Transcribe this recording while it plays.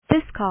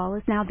call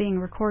is now being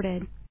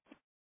recorded.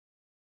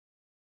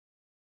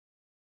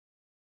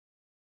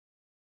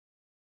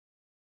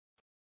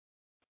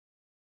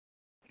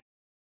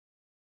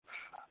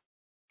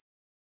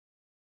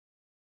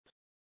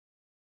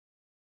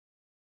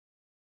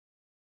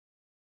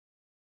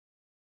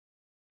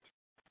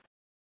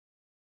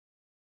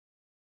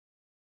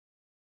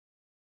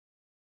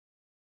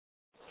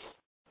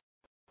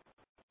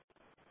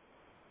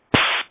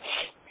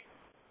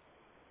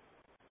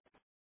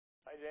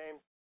 Hi, James.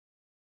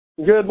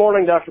 Good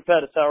morning, Dr.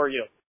 Pedius. How are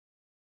you?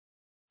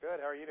 Good.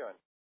 How are you doing?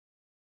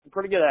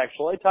 Pretty good,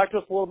 actually. Talk to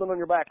us a little bit on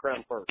your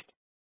background first.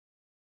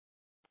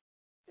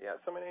 Yeah,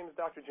 so my name is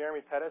Dr.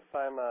 Jeremy Pedius.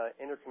 I'm an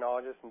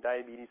endocrinologist and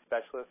diabetes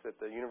specialist at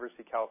the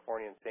University of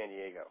California in San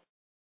Diego.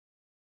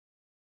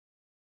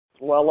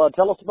 Well,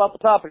 tell us about the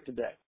topic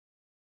today.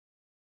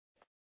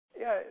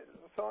 Yeah,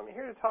 so I'm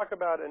here to talk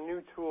about a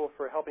new tool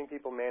for helping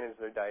people manage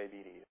their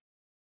diabetes.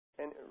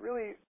 And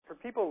really, for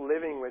people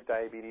living with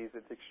diabetes,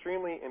 it's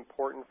extremely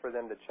important for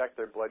them to check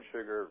their blood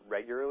sugar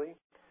regularly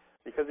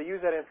because they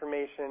use that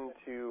information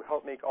to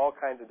help make all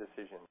kinds of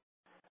decisions,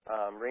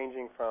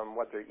 ranging from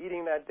what they're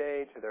eating that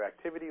day to their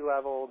activity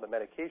level, the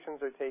medications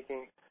they're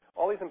taking,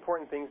 all these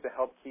important things to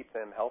help keep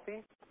them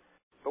healthy.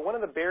 But one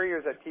of the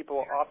barriers that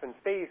people often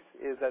face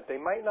is that they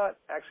might not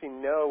actually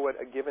know what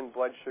a given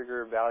blood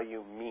sugar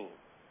value means.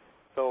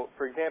 So,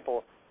 for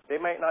example, they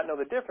might not know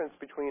the difference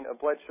between a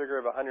blood sugar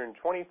of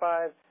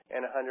 125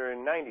 and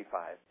 195,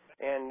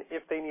 and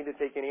if they need to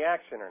take any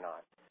action or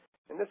not.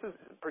 And this is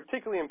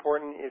particularly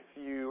important if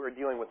you are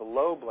dealing with a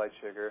low blood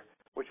sugar,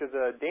 which is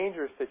a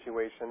dangerous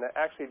situation that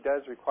actually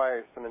does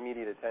require some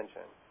immediate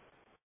attention.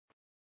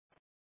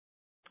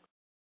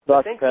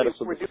 Dr. Pedius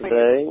with us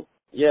today.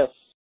 Yes.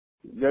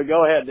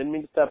 Go ahead. Didn't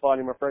mean to step on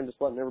you, my friend.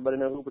 Just letting everybody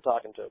know who we're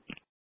talking to.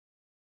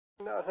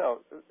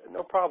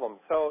 No problem.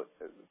 So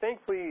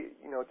thankfully,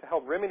 to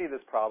help remedy this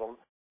problem,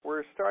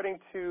 we're starting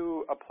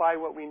to apply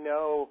what we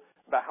know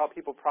about how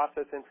people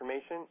process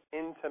information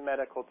into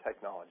medical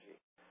technology.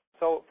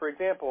 So, for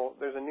example,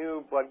 there's a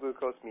new blood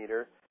glucose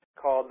meter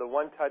called the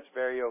One Touch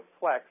Vario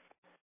Flex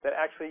that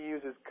actually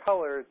uses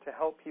color to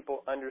help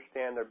people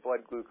understand their blood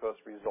glucose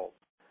results.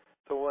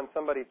 So when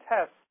somebody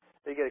tests,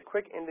 they get a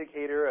quick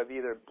indicator of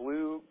either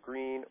blue,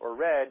 green, or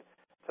red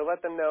to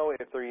let them know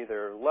if they're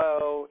either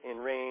low, in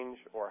range,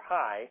 or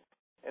high,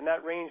 and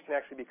that range can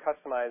actually be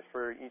customized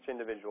for each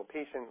individual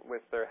patient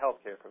with their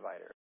healthcare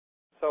provider.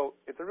 So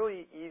it's a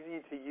really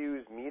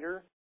easy-to-use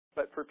meter,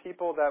 but for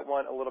people that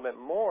want a little bit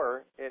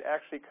more, it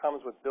actually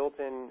comes with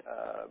built-in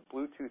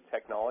Bluetooth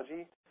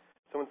technology.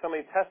 So when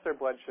somebody tests their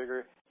blood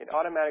sugar, it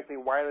automatically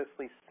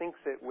wirelessly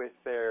syncs it with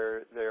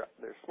their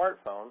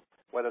smartphone,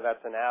 whether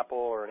that's an Apple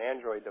or an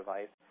Android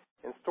device,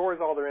 and stores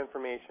all their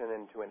information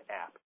into an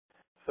app.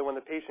 So when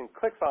the patient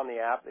clicks on the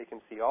app, they can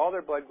see all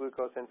their blood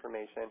glucose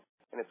information,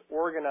 and it's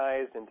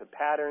organized into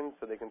patterns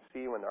so they can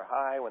see when they're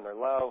high, when they're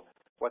low,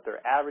 what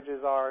their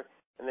averages are,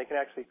 and they can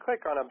actually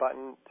click on a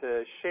button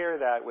to share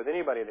that with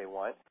anybody they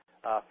want,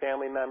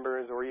 family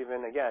members or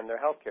even, again, their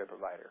healthcare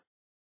provider.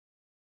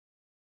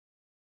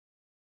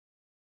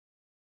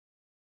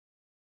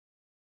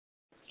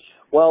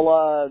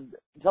 Well,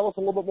 tell us a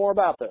little bit more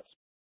about this.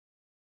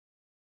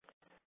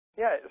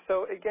 Yeah,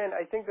 so again,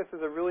 I think this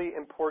is a really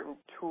important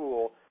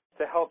tool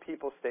to help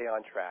people stay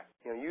on track.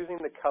 Using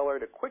the color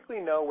to quickly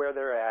know where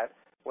they're at,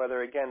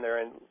 whether, again, they're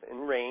in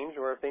range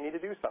or if they need to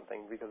do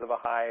something because of a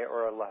high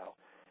or a low.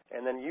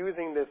 And then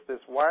using this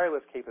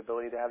wireless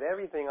capability to have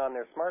everything on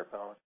their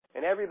smartphone,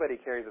 and everybody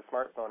carries a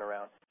smartphone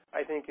around,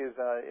 I think is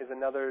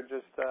another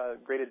just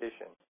great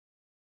addition.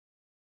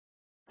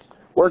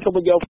 Where can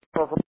we go?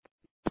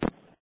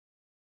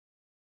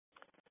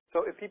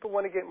 So if people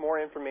want to get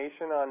more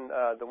information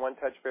on the One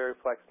Touch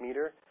VeriFlex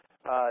meter,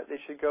 they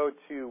should go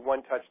to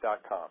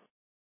onetouch.com.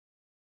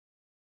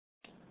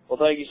 Well,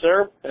 thank you,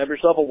 sir. Have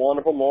yourself a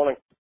wonderful morning.